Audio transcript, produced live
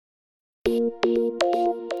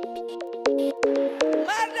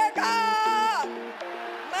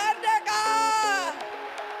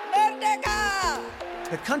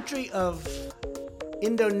country of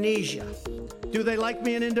Indonesia. Do they like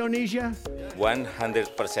me in Indonesia?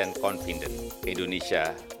 100% confident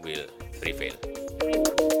Indonesia will prevail.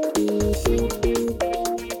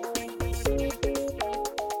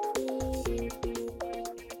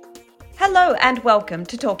 Hello and welcome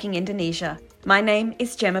to Talking Indonesia. My name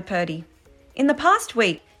is Gemma Purdy. In the past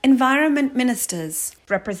week, environment ministers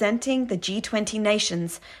representing the G20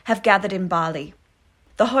 nations have gathered in Bali.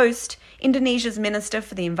 The host, Indonesia's Minister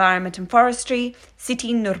for the Environment and Forestry,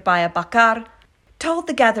 Siti Nurbaya Bakar, told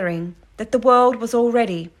the gathering that the world was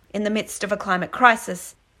already in the midst of a climate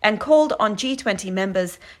crisis and called on G20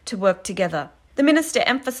 members to work together. The minister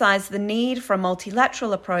emphasised the need for a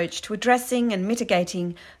multilateral approach to addressing and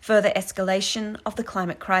mitigating further escalation of the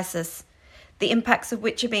climate crisis, the impacts of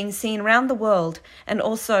which are being seen around the world and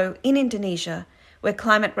also in Indonesia, where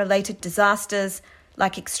climate-related disasters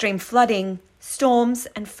like extreme flooding, storms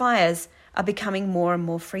and fires are becoming more and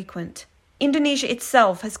more frequent. Indonesia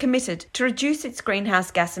itself has committed to reduce its greenhouse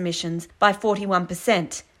gas emissions by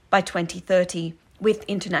 41% by 2030 with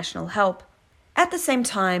international help. At the same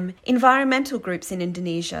time, environmental groups in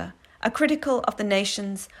Indonesia are critical of the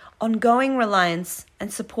nation's ongoing reliance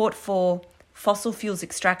and support for fossil fuels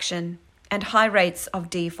extraction and high rates of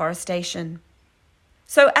deforestation.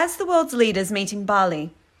 So as the world's leaders meet in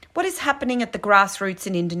Bali, what is happening at the grassroots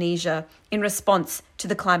in Indonesia in response to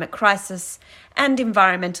the climate crisis and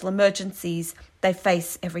environmental emergencies they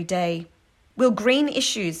face every day? Will green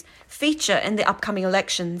issues feature in the upcoming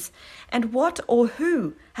elections? And what or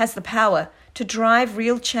who has the power to drive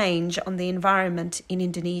real change on the environment in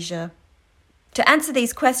Indonesia? To answer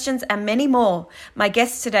these questions and many more, my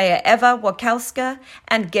guests today are Eva Wakalska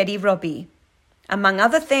and Gedi Robi. Among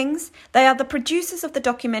other things, they are the producers of the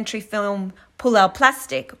documentary film Pulau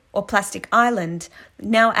Plastik, or Plastic Island,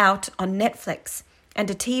 now out on Netflix, and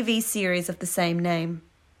a TV series of the same name.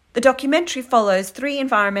 The documentary follows 3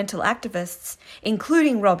 environmental activists,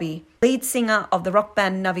 including Robi, lead singer of the rock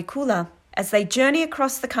band Navikula, as they journey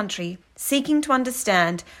across the country seeking to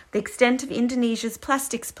understand the extent of Indonesia's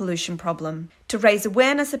plastics pollution problem, to raise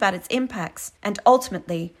awareness about its impacts, and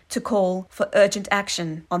ultimately to call for urgent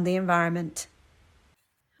action on the environment.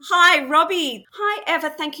 Hi, Robi. Hi, Eva.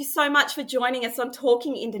 Thank you so much for joining us on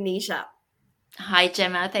Talking Indonesia. Hi,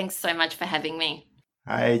 Gemma. Thanks so much for having me.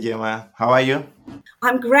 Hi, Gemma. How are you?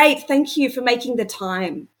 I'm great. Thank you for making the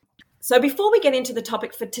time. So before we get into the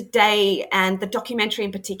topic for today and the documentary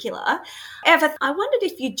in particular, Eva, I wondered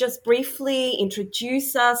if you'd just briefly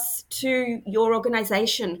introduce us to your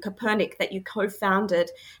organisation, Kopernik, that you co-founded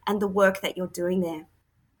and the work that you're doing there.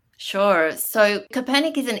 Sure. So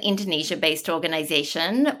Kopernik is an Indonesia-based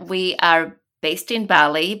organization. We are based in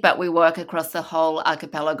Bali, but we work across the whole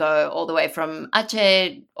archipelago, all the way from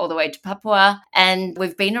Aceh, all the way to Papua. And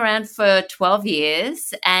we've been around for 12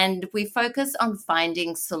 years, and we focus on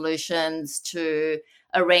finding solutions to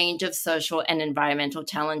a range of social and environmental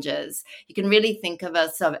challenges. You can really think of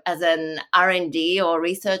us as an R&D or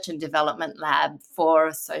research and development lab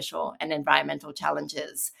for social and environmental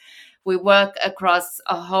challenges. We work across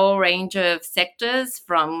a whole range of sectors,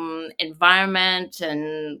 from environment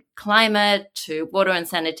and climate to water and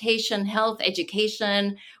sanitation, health,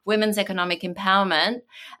 education, women's economic empowerment.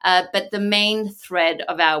 But the main thread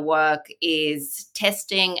of our work is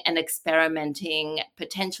testing and experimenting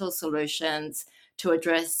potential solutions to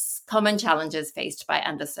address common challenges faced by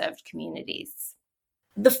underserved communities.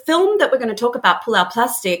 The film that we're going to talk about, Pulau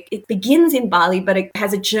Plastik, it begins in Bali, but it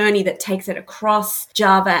has a journey that takes it across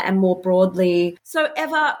Java and more broadly. So,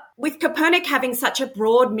 Eva, with Kopernik having such a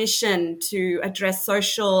broad mission to address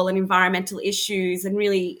social and environmental issues, and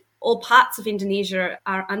really all parts of Indonesia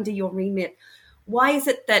are under your remit, why is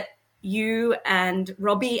it that you and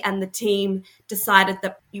Robi and the team decided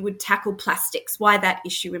that you would tackle plastics? Why that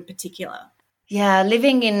issue in particular? Yeah,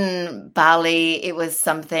 living in Bali, it was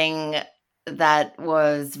something that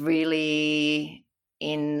was really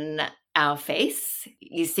in our face.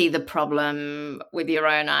 You see the problem with your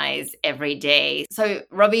own eyes every day. So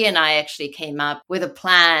Robi and I actually came up with a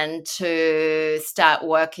plan to start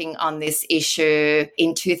working on this issue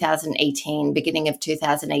in 2018, beginning of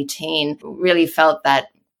 2018. Really felt that,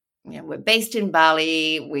 we're based in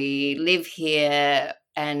Bali, we live here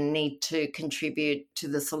and need to contribute to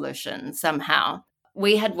the solution somehow.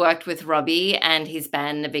 We had worked with Robi and his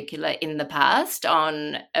band Navikula in the past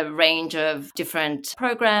on a range of different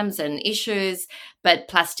programs and issues, but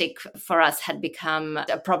plastic for us had become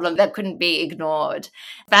a problem that couldn't be ignored.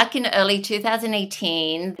 Back in early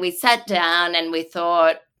 2018, we sat down and we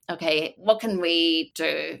thought, okay, what can we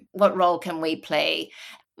do? What role can we play?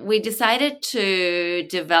 we decided to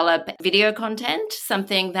develop video content,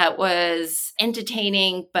 something that was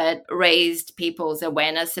entertaining but raised people's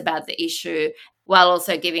awareness about the issue, while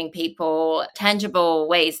also giving people tangible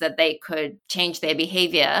ways that they could change their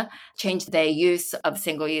behavior, change their use of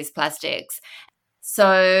single-use plastics.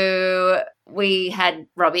 So we had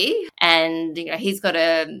Robbie, and he's got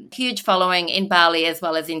a huge following in Bali as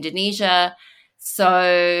well as Indonesia.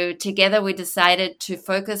 So together we decided to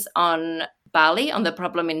focus on Bali, on the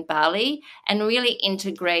problem in Bali, and really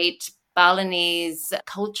integrate Balinese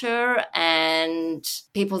culture and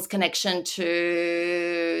people's connection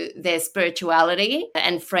to their spirituality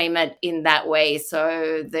and frame it in that way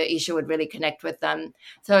so the issue would really connect with them.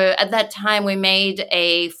 So at that time, we made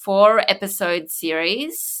a 4-episode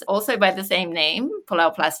series, also by the same name,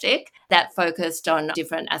 Pulau Plastic, that focused on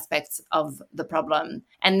different aspects of the problem.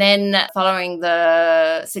 And then following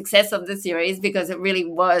the success of the series, because it really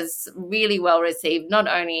was really well received, not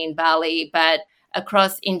only in Bali, but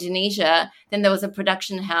across Indonesia, then there was a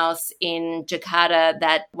production house in Jakarta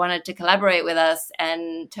that wanted to collaborate with us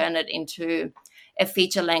and turn it into a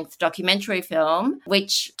feature-length documentary film,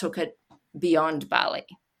 which took it beyond Bali.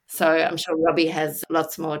 So I'm sure Robbie has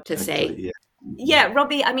lots more to say. Yeah,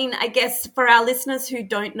 Robbie, I mean, I guess for our listeners who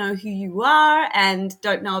don't know who you are and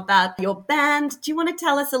don't know about your band, do you want to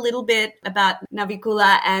tell us a little bit about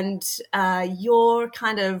Navikula and your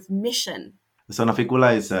kind of mission? So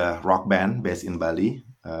Navikula is a rock band based in Bali,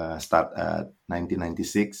 start at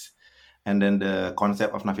 1996. And then the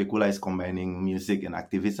concept of Navikula is combining music and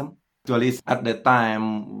activism. Actually, at that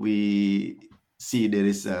time, we see there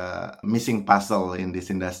is a missing puzzle in this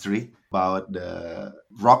industry about the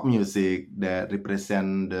rock music that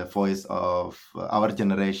represent the voice of our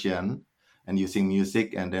generation and using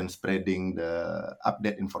music and then spreading the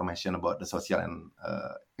update information about the social and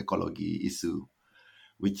ecology issue,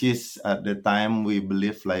 which is at the time we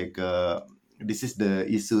believe like this is the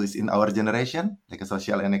issues in our generation, like a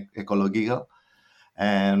social and ecological.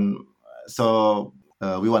 And so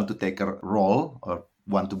we want to take a role or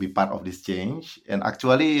want to be part of this change. And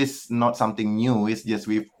actually it's not something new. It's just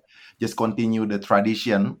we just continue the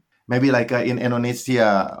tradition. Maybe like in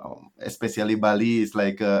Indonesia, especially Bali, is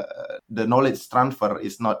like the knowledge transfer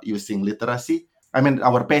is not using literacy. I mean,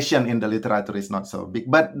 our passion in the literature is not so big,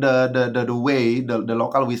 but the way, the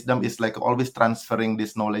local wisdom is like always transferring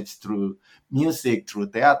this knowledge through music, through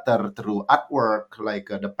theater, through artwork, like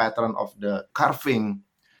the pattern of the carving.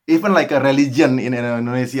 Even like a religion in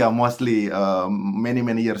Indonesia, mostly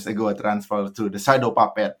many years ago, transferred to the shadow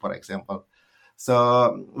puppet, for example.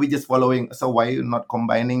 So we just following. So why not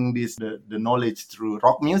combining this the knowledge through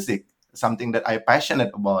rock music, something that I'm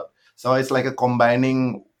passionate about. So it's like a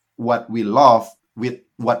combining what we love with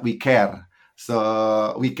what we care.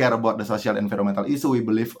 So we care about the social environmental issue. We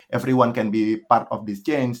believe everyone can be part of this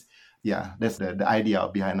change. Yeah, that's the idea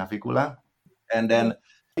behind Navikula. And then,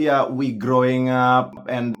 yeah, we growing up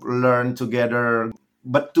and learn together.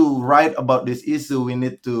 But to write about this issue, we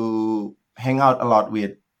need to hang out a lot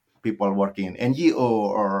with people working in NGO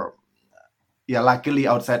or, yeah, luckily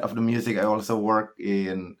outside of the music, I also work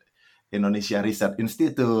in Indonesia Research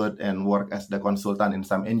Institute and work as the consultant in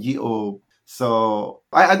some NGO. So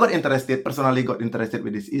I got interested, personally got interested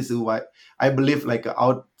with this issue. I believe like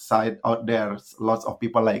out there, lots of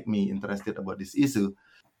people like me interested about this issue.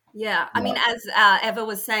 Yeah, I mean, as Eva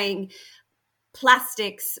was saying,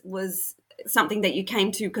 plastics was something that you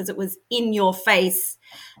came to because it was in your face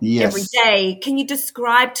every day. Can you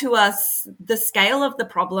describe to us the scale of the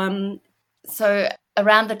problem? So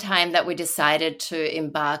around the time that we decided to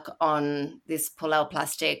embark on this Pulau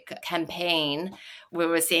Plastic campaign, we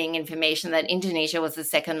were seeing information that Indonesia was the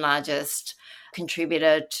second largest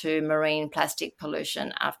contributor to marine plastic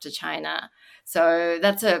pollution after China. So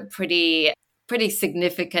that's a pretty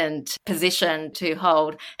significant position to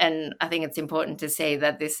hold. And I think it's important to say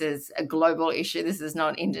that this is a global issue. This is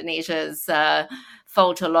not Indonesia's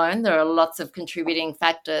fault alone. There are lots of contributing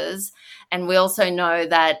factors. And we also know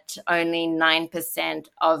that only 9%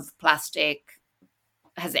 of plastic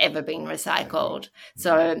has ever been recycled.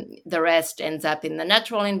 So the rest ends up in the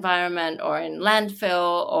natural environment or in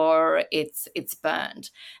landfill or it's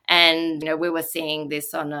burned. And, we were seeing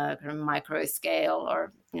this on a kind of micro scale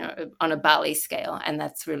or, on a Bali scale. And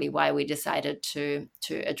that's really why we decided to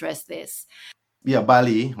address this. Yeah,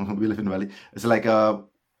 Bali, we live in Bali. It's like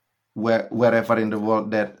wherever in the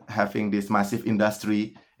world that having this massive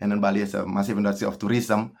industry, and then Bali is a massive industry of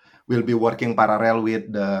tourism, will be working parallel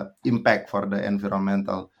with the impact for the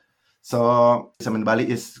environmental. So tourism in Bali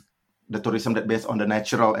is the tourism that based on the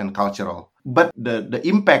natural and cultural. But the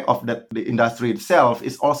impact of the industry itself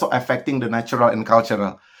is also affecting the natural and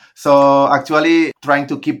cultural. So actually trying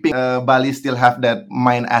to keeping Bali still have that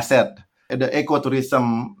main asset. The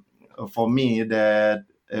ecotourism for me that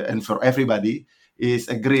and for everybody is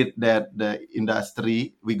agreed that the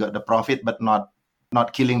industry we got the profit but not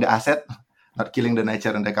killing the asset, not killing the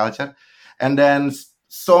nature and the culture. And then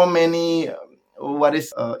so many what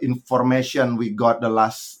is information we got the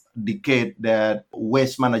last decade that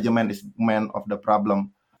waste management is man of the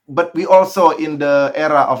problem. But we also, in the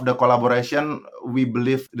era of the collaboration, we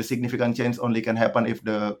believe the significant change only can happen if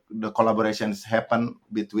the collaborations happen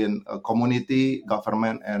between a community,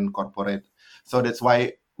 government, and corporate. So that's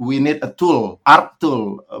why we need a tool, art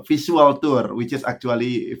tool, a visual tour, which is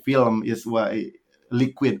actually film is why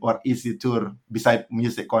liquid or easy tour beside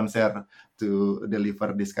music concert to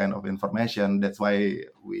deliver this kind of information. That's why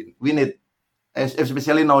we need,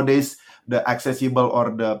 especially nowadays, the accessible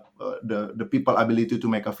or the people ability to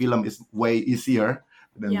make a film is way easier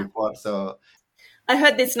than before. So I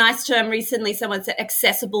heard this nice term recently. Someone said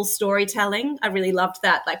accessible storytelling. I really loved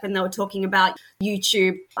that. Like when they were talking about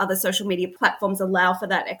YouTube, other social media platforms allow for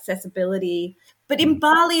that accessibility. But in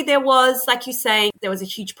Bali, there was, like you're saying, there was a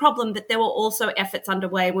huge problem, but there were also efforts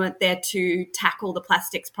underway, weren't there, to tackle the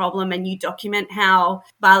plastics problem. And you document how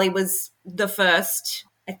Bali was the first,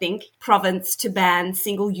 I think, province to ban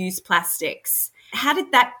single-use plastics. How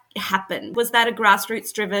did that happen? Was that a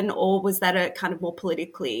grassroots driven or was that a kind of more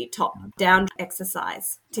politically top-down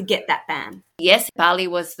exercise to get that ban? Yes, Bali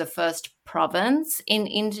was the first province in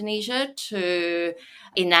Indonesia to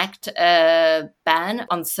enact a ban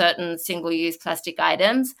on certain single-use plastic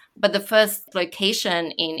items. But the first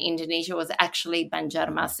location in Indonesia was actually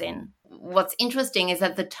Banjarmasin. What's interesting is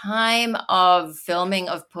at the time of filming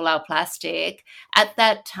of Pulau Plastik, at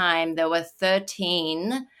that time there were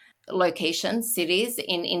 13 locations, cities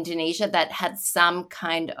in Indonesia that had some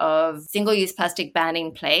kind of single-use plastic ban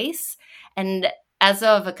in place. And as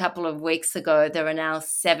of a couple of weeks ago, there are now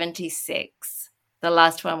 76. The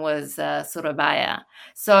last one was Surabaya.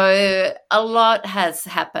 So a lot has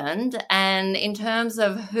happened. And in terms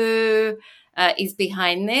of who is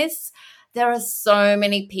behind this, there are so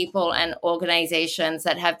many people and organizations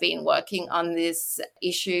that have been working on this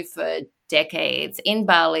issue for decades in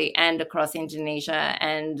Bali and across Indonesia,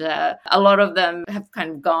 and a lot of them have kind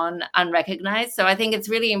of gone unrecognized. So I think it's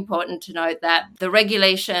really important to note that the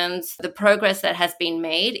regulations, the progress that has been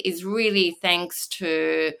made is really thanks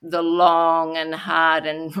to the long and hard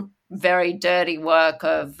and very dirty work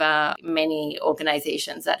of many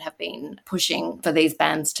organizations that have been pushing for these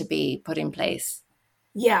bans to be put in place.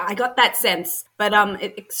 Yeah, I got that sense. But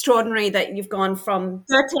extraordinary that you've gone from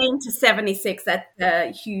 13 to 76. That's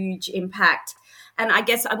a huge impact. And I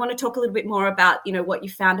guess I want to talk a little bit more about, what you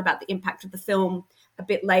found about the impact of the film a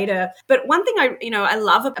bit later. But one thing I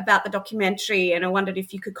love about the documentary, and I wondered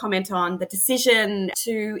if you could comment on the decision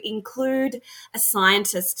to include a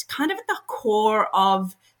scientist kind of at the core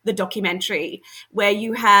of the documentary, where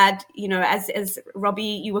you had, as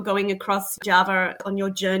Robbie, you were going across Java on your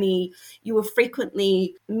journey, you were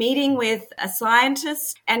frequently meeting with a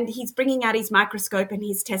scientist and he's bringing out his microscope and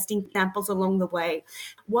he's testing samples along the way.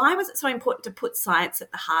 Why was it so important to put science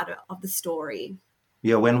at the heart of the story?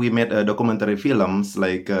 Yeah, when we made documentary films,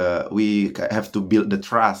 we have to build the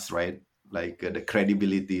trust, right? The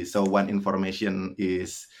credibility. So when information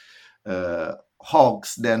is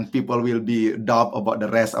hoax, then people will be doubt about the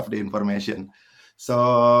rest of the information.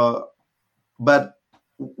 So, but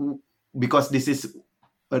because this is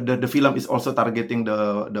the film is also targeting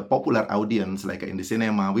the popular audience, like in the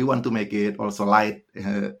cinema, we want to make it also light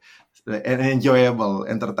and enjoyable,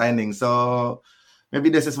 entertaining. So maybe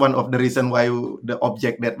this is one of the reasons why the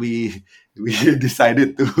object that we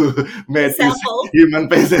decided to make is human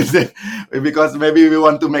faces, because maybe we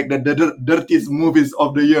want to make the dirtiest movies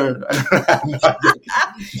of the year.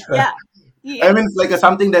 Yeah. I mean, it's like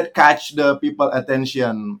something that catch the people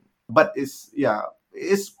attention, but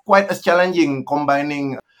it's quite as challenging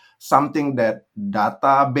combining something that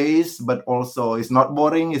data-based, but also it's not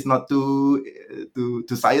boring, it's not too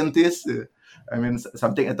scientists. I mean,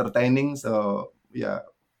 something entertaining. So yeah.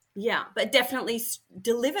 Yeah, but definitely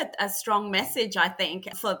delivered a strong message, I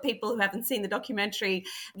think, for people who haven't seen the documentary.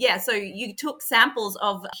 Yeah, so you took samples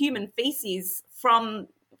of human feces from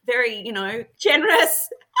very, generous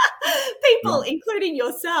people, including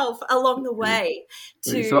yourself, along the way.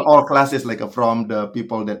 So all classes, from the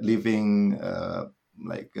people that living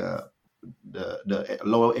the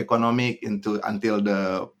low economic until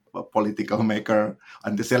the political maker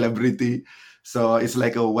and the celebrity. So it's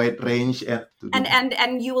like a wide range.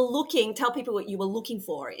 And you were tell people what you were looking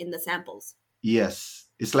for in the samples. Yes.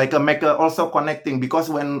 It's like also connecting, because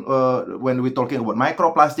when we're talking about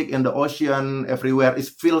microplastic in the ocean everywhere, it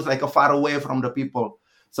feels like a far away from the people.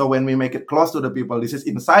 So when we make it close to the people, this is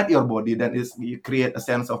inside your body, then you create a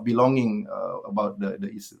sense of belonging about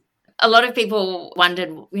the issue. A lot of people wondered,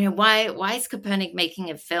 why is Kopernik making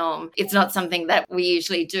a film? It's not something that we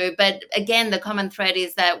usually do. But again, the common thread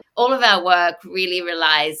is that all of our work really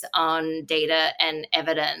relies on data and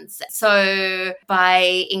evidence. So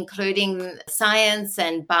by including science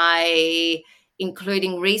and by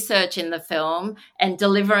including research in the film and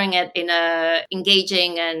delivering it in a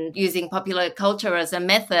engaging and using popular culture as a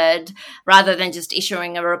method, rather than just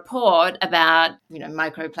issuing a report about,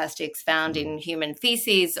 microplastics found in human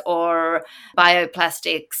feces or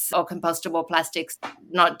bioplastics or compostable plastics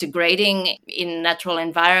not degrading in natural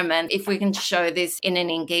environment. If we can show this in an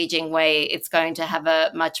engaging way, it's going to have a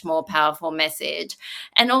much more powerful message.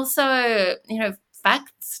 And also,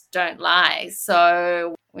 facts don't lie.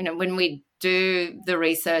 So, when we do the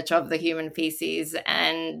research of the human feces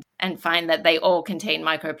and find that they all contain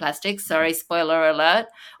microplastics, sorry, spoiler alert,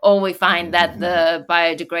 or we find that the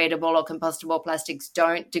biodegradable or compostable plastics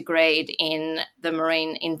don't degrade in the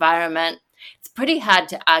marine environment, it's pretty hard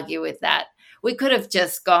to argue with that. We could have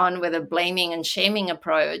just gone with a blaming and shaming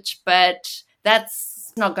approach, but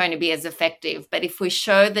that's not going to be as effective. But if we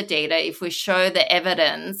show the data, if we show the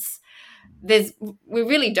evidence, we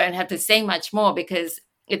really don't have to say much more, because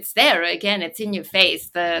it's there. Again, it's in your face.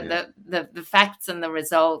 The facts and the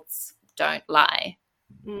results don't lie.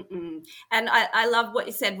 Mm-mm. And I love what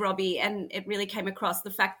you said, Robbie, and it really came across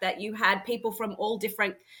the fact that you had people from all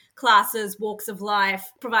different classes, walks of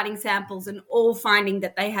life, providing samples and all finding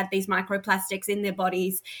that they had these microplastics in their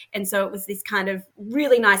bodies. And so it was this kind of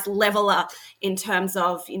really nice leveler in terms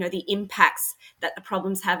of, the impacts that the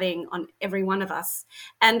problem's having on every one of us.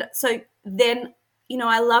 And so then,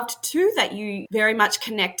 I loved too that you very much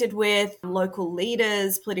connected with local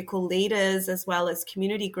leaders, political leaders, as well as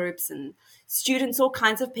community groups and students, all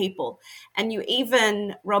kinds of people. And you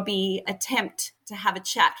even, Robbie, attempt to have a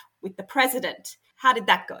chat with the president. How did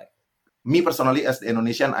that go? Me personally, as the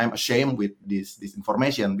Indonesian, I'm ashamed with this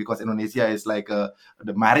information, because Indonesia is like the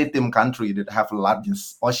maritime country that have the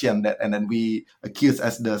largest ocean, and then we accused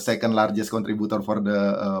as the second largest contributor for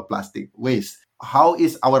the plastic waste. How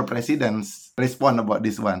is our president's respond about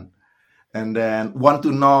this one? And then want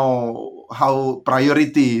to know how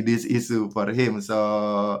priority this issue for him.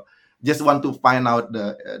 So just want to find out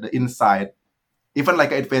the insight, even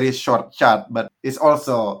like a very short chat, but it's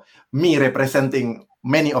also me representing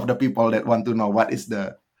many of the people that want to know what is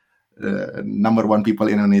the number one people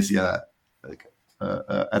in Indonesia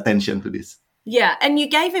attention to this. Yeah, and you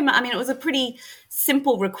gave him, it was a pretty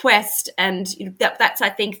simple request, and that's, I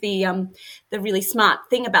think, the really smart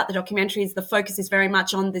thing about the documentary is the focus is very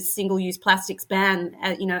much on this single-use plastics ban,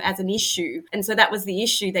 as an issue. And so that was the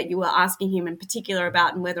issue that you were asking him in particular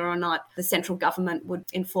about, and whether or not the central government would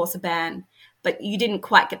enforce a ban. But you didn't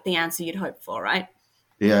quite get the answer you'd hoped for, right?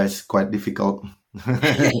 Yeah, it's quite difficult.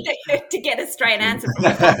 To get a straight answer from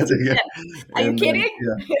the politician. Are you kidding?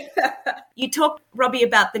 Yeah. You talked, Robbie,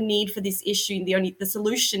 about the need for this issue, the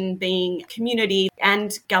solution being community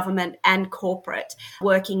and government and corporate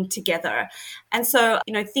working together. And so,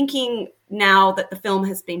 thinking now that the film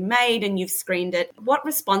has been made and you've screened it, what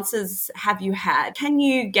responses have you had? Can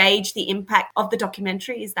you gauge the impact of the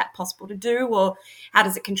documentary? Is that possible to do, or how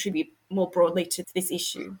does it contribute more broadly to this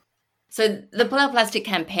issue? So the Pull Out Plastic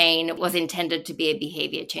campaign was intended to be a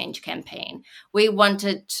behavior change campaign. We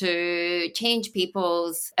wanted to change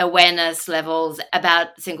people's awareness levels about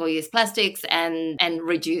single-use plastics and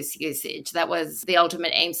reduce usage. That was the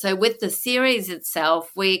ultimate aim. So with the series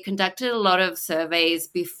itself, we conducted a lot of surveys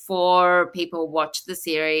before people watched the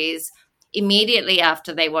series, immediately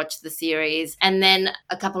after they watched the series, and then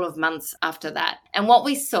a couple of months after that. And what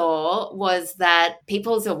we saw was that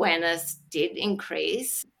people's awareness did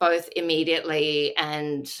increase, both immediately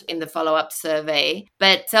and in the follow-up survey.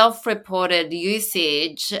 But self-reported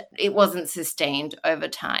usage, it wasn't sustained over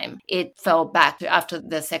time. It fell back after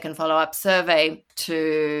the second follow-up survey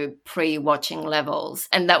to pre-watching levels.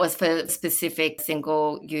 And that was for specific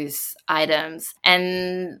single-use items.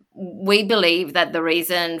 And we believe that the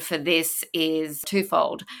reason for this is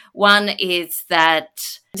twofold. One is that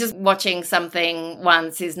just watching something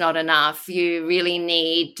once is not enough. You really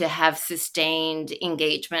need to have sustained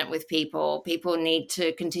engagement with people. People need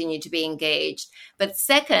to continue to be engaged. But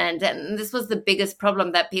second, and this was the biggest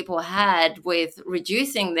problem that people had with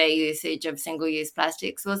reducing their usage of single-use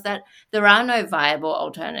plastics, was that there are no viable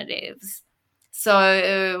alternatives.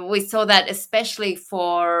 So we saw that especially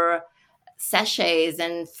for sachets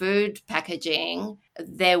and food packaging,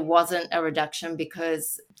 there wasn't a reduction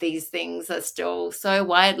because these things are still so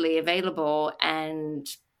widely available and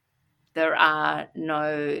there are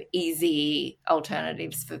no easy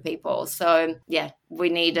alternatives for people. So, yeah, we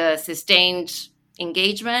need a sustained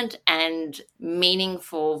engagement and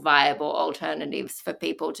meaningful, viable alternatives for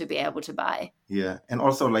people to be able to buy. Yeah, and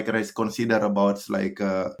also like I consider about like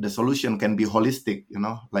the solution can be holistic,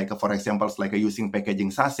 like for example, like using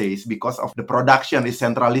packaging sachets because of the production is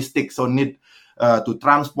centralistic, so need to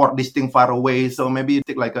transport this thing far away. So maybe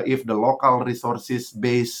like if the local resources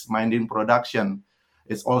based mining production,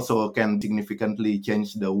 it also can significantly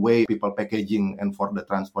change the way people packaging and for the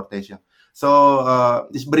transportation. So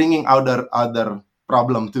it's bringing other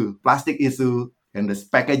problem too. Plastic issue and this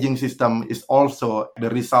packaging system is also the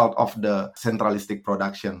result of the centralistic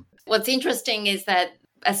production. What's interesting is that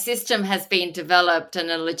a system has been developed and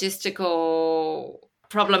a logistical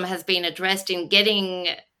problem has been addressed in getting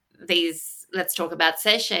these, let's talk about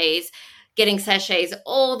sachets, getting sachets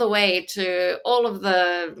all the way to all of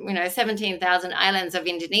the 17,000 islands of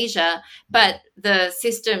Indonesia, but the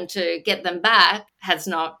system to get them back has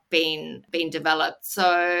not been developed.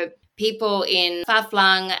 So people in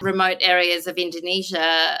far-flung remote areas of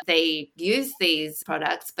Indonesia, they use these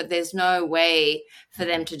products, but there's no way for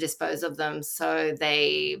them to dispose of them. So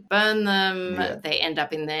they burn them, they end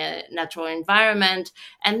up in the natural environment,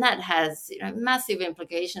 and that has massive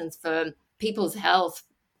implications for people's health,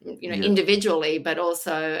 individually, but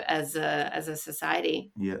also as a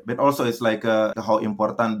society. Yeah, but also it's like how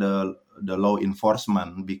important the law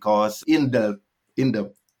enforcement, because in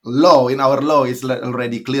our law is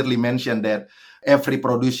already clearly mentioned that every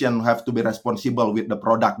production have to be responsible with the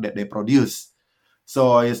product that they produce.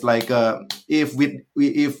 So it's like if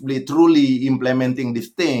we truly implementing these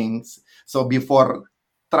things, so before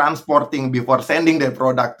sending their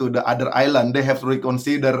product to the other island, they have to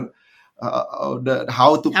reconsider how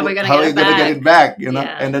we're gonna get it back,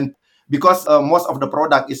 and then because most of the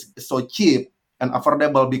product is so cheap and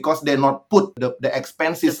affordable because they not put the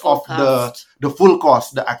expenses of the full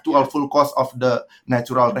cost, the actual full cost of the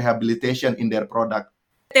natural rehabilitation in their product.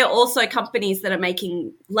 There are also companies that are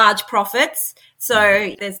making large profits. So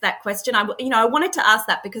there's that question. I wanted to ask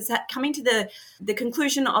that because coming to the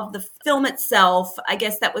conclusion of the film itself, I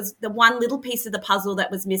guess that was the one little piece of the puzzle that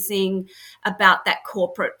was missing about that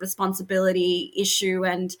corporate responsibility issue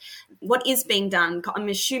and what is being done. I'm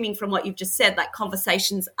assuming from what you've just said, like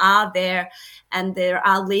conversations are there and there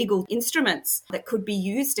are legal instruments that could be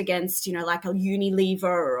used against, like a Unilever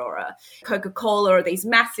or a Coca-Cola or these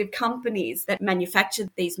massive companies that manufacture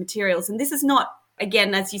these materials. And this is not,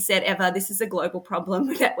 again, as you said, Eva, this is a global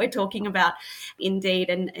problem that we're talking about indeed,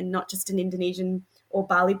 and not just an Indonesian or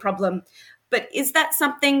Bali problem. But is that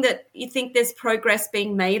something that you think there's progress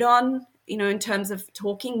being made on, in terms of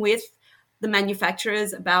talking with the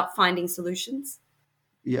manufacturers about finding solutions?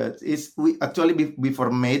 Yeah, we actually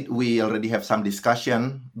before made we already have some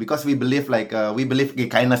discussion because we believe in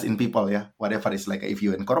kindness in people. Yeah, whatever it's like, if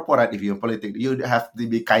you in corporate, if you're in politics, you have to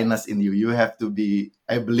be kindness in you. You have to be.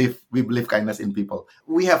 We believe kindness in people.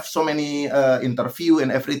 We have so many interview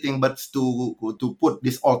and everything, but to put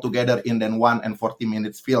this all together in then 1 and 40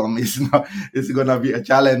 minutes film is gonna be a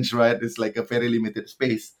challenge, right? It's like a very limited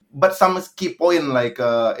space. But some key point, like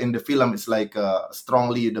in the film, it's like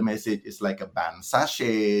strongly the message is like a ban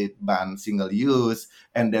sachet, ban single use,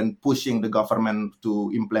 and then pushing the government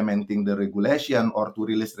to implementing the regulation or to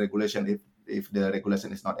release regulation if the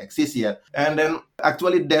regulation is not exist yet. And then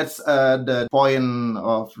actually that's the point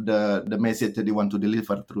of the message that they want to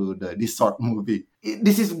deliver through this short movie.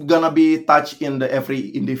 This is gonna be touched in every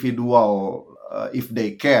individual if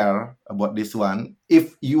they care about this one.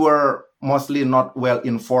 If you are mostly not well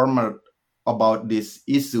informed about this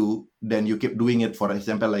issue, then you keep doing it. For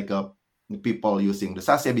example, like people using the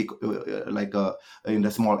sachet in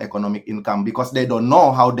the small economic income because they don't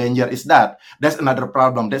know how dangerous is that. That's another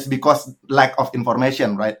problem. That's because lack of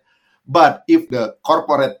information, right? But if the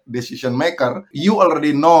corporate decision maker, you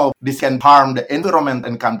already know this can harm the environment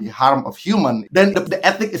and can be harm of human, then the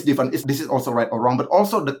ethic is different. This is also right or wrong, but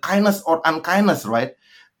also the kindness or unkindness, right?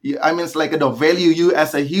 I mean, it's like the value you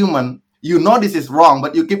as a human. You know this is wrong,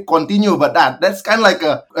 but you keep continue. But that's kind of like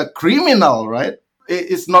a criminal, right?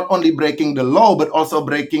 It's not only breaking the law, but also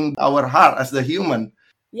breaking our heart as the human.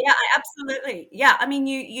 Yeah, absolutely. Yeah, I mean,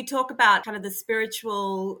 you talk about kind of the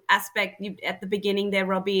spiritual aspect at the beginning there,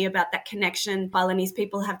 Robbie, about that connection Balinese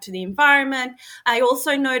people have to the environment. I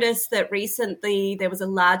also noticed that recently there was a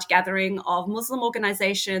large gathering of Muslim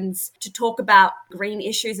organizations to talk about green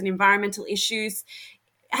issues and environmental issues.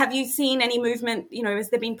 Have you seen any movement, has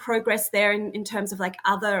there been progress there in terms of like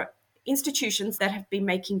other institutions that have been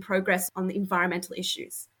making progress on the environmental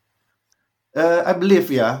issues? I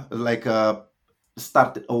believe,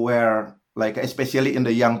 started aware, like especially in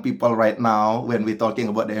the young people right now, when we're talking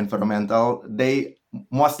about the environmental, they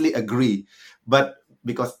mostly agree. But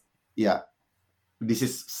because, this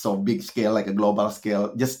is so big scale, like a global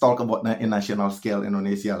scale, just talk about in national scale,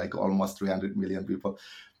 Indonesia, like almost 300 million people.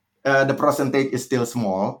 The percentage is still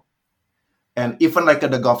small. And even like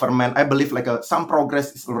the government, I believe like some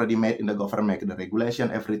progress is already made in the government, the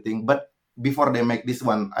regulation, everything. But before they make this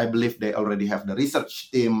one, I believe they already have the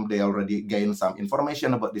research team. They already gain some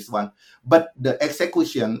information about this one. But the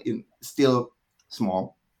execution is still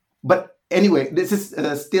small. But anyway, this is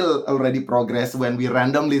still already progress when we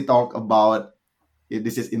randomly talk about,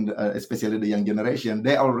 this is in especially the young generation,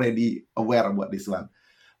 they already aware about this one.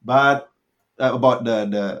 But about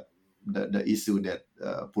the issue that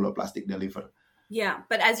Pulau Plastik deliver. Yeah,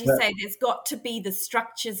 but as you say, there's got to be the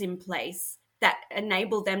structures in place that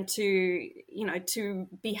enable them to, to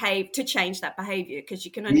behave, to change that behavior, because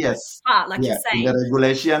you can only go far, like you're saying. In the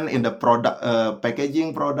regulation, in the product,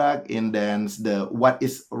 packaging product, and then the what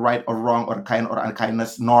is right or wrong or kind or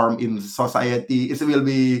unkindness norm in society, it will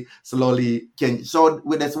be slowly changed. So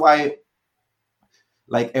that's why,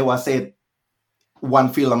 like Ewa said,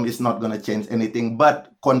 one film is not going to change anything,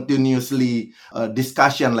 but continuously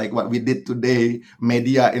discussion like what we did today,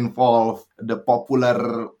 media involved, the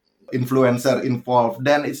popular influencer involved,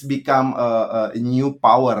 then it's become a new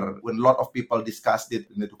power. When a lot of people discussed it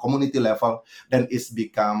at the community level, then it's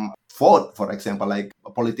become vote, for example, like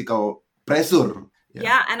a political pressure.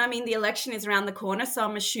 Yeah, and I mean, the election is around the corner, so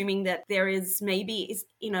I'm assuming that there is maybe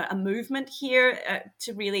a movement here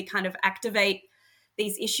to really kind of activate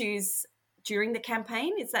these issues during the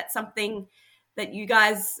campaign. Is that something that you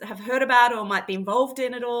guys have heard about or might be involved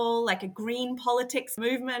in at all, like a green politics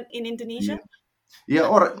movement in Indonesia? Yeah,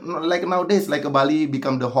 or like nowadays, like Bali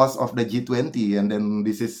become the host of the G20, and then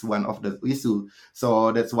this is one of the issue.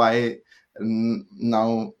 So that's why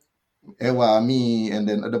now Ewa, me, and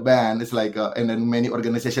then the band is like, and then many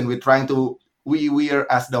organizations we're trying to, we are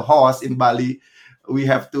as the host in Bali, we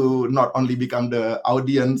have to not only become the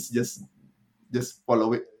audience, just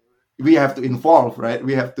follow it. We have to involve, right?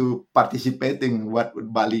 We have to participating what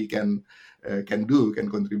Bali can do, can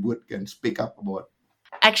contribute, can speak up about.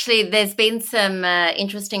 Actually, there's been some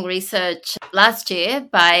interesting research last year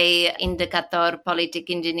by Indikator Politik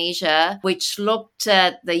Indonesia, which looked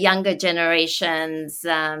at the younger generations.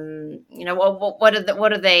 What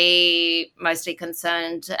are they mostly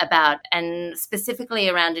concerned about, and specifically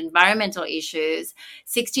around environmental issues.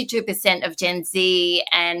 62% of Gen Z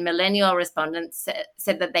and millennial respondents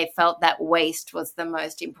said that they felt that waste was the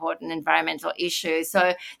most important environmental issue.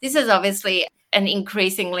 So this is obviously an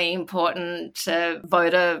increasingly important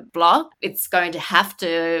voter bloc. It's going to have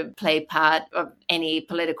to play part of any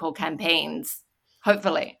political campaigns,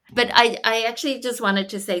 hopefully. But I actually just wanted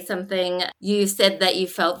to say something. You said that you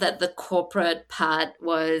felt that the corporate part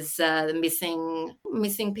was the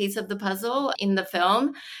missing piece of the puzzle in the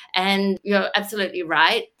film. And you're absolutely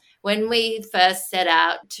right. When we first set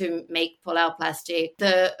out to make Pulau Plastik,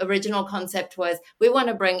 the original concept was we want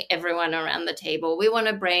to bring everyone around the table. We want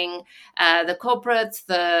to bring the corporates,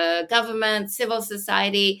 the government, civil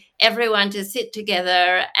society, everyone to sit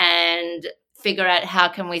together and figure out how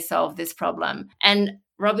can we solve this problem. And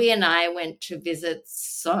Robbie and I went to visit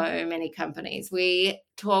so many companies. We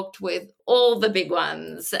talked with all the big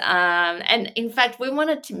ones. And in fact, we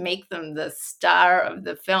wanted to make them the star of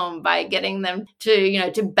the film by getting them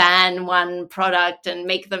to ban one product and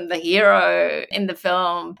make them the hero in the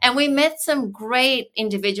film. And we met some great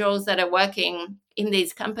individuals that are working in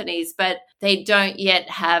these companies, but they don't yet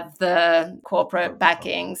have the corporate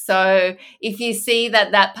backing. So if you see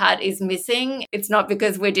that part is missing, it's not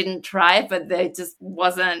because we didn't try, but there just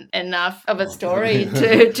wasn't enough of a story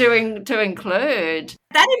to include.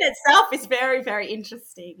 That in itself is very, very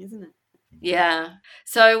interesting, isn't it? Yeah.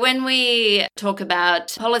 So when we talk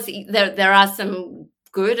about policy, there are some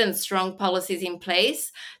good and strong policies in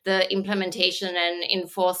place. The implementation and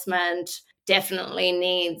enforcement definitely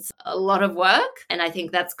needs a lot of work, and I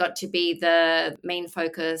think that's got to be the main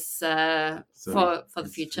focus for the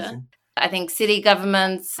future. I think city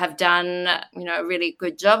governments have done a really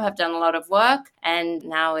good job, have done a lot of work, and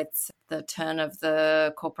now it's the turn of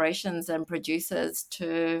the corporations and producers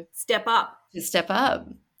to step up.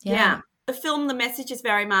 Yeah. The film, the message is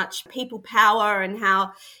very much people power and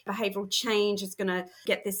how behavioral change is going to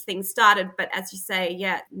get this thing started. But as you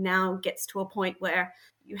say, now gets to a point where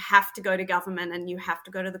you have to go to government and you have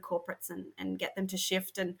to go to the corporates and get them to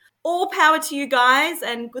shift. And all power to you guys,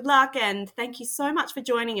 and good luck, and thank you so much for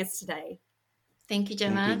joining us today. Thank you,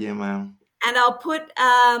 Gemma. Thank you, Gemma. And I'll put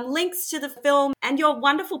links to the film and your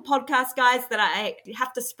wonderful podcast, guys, that I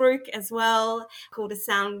have to spruik as well, called A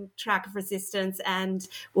Soundtrack of Resistance, and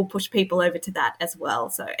we'll push people over to that as well.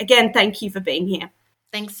 So again, thank you for being here.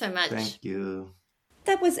 Thanks so much. Thank you.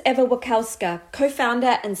 That was Eva Wachowska,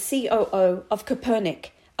 co-founder and COO of Kopernik,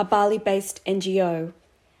 a Bali-based NGO,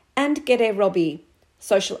 and Gede Robbie,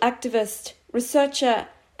 social activist, researcher,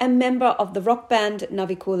 and member of the rock band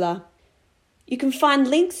Navikula. You can find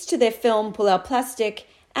links to their film Pull Out Plastic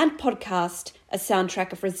and podcast A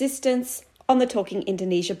Soundtrack of Resistance on the Talking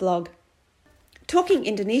Indonesia blog. Talking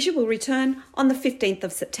Indonesia will return on the 15th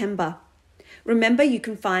of September. Remember, you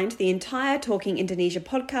can find the entire Talking Indonesia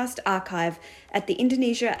podcast archive at the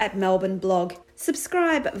Indonesia at Melbourne blog.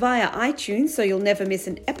 Subscribe via iTunes so you'll never miss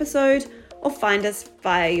an episode, or find us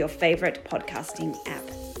via your favourite podcasting app.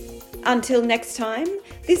 Until next time,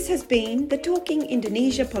 this has been the Talking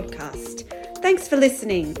Indonesia podcast. Thanks for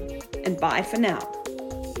listening, and bye for now.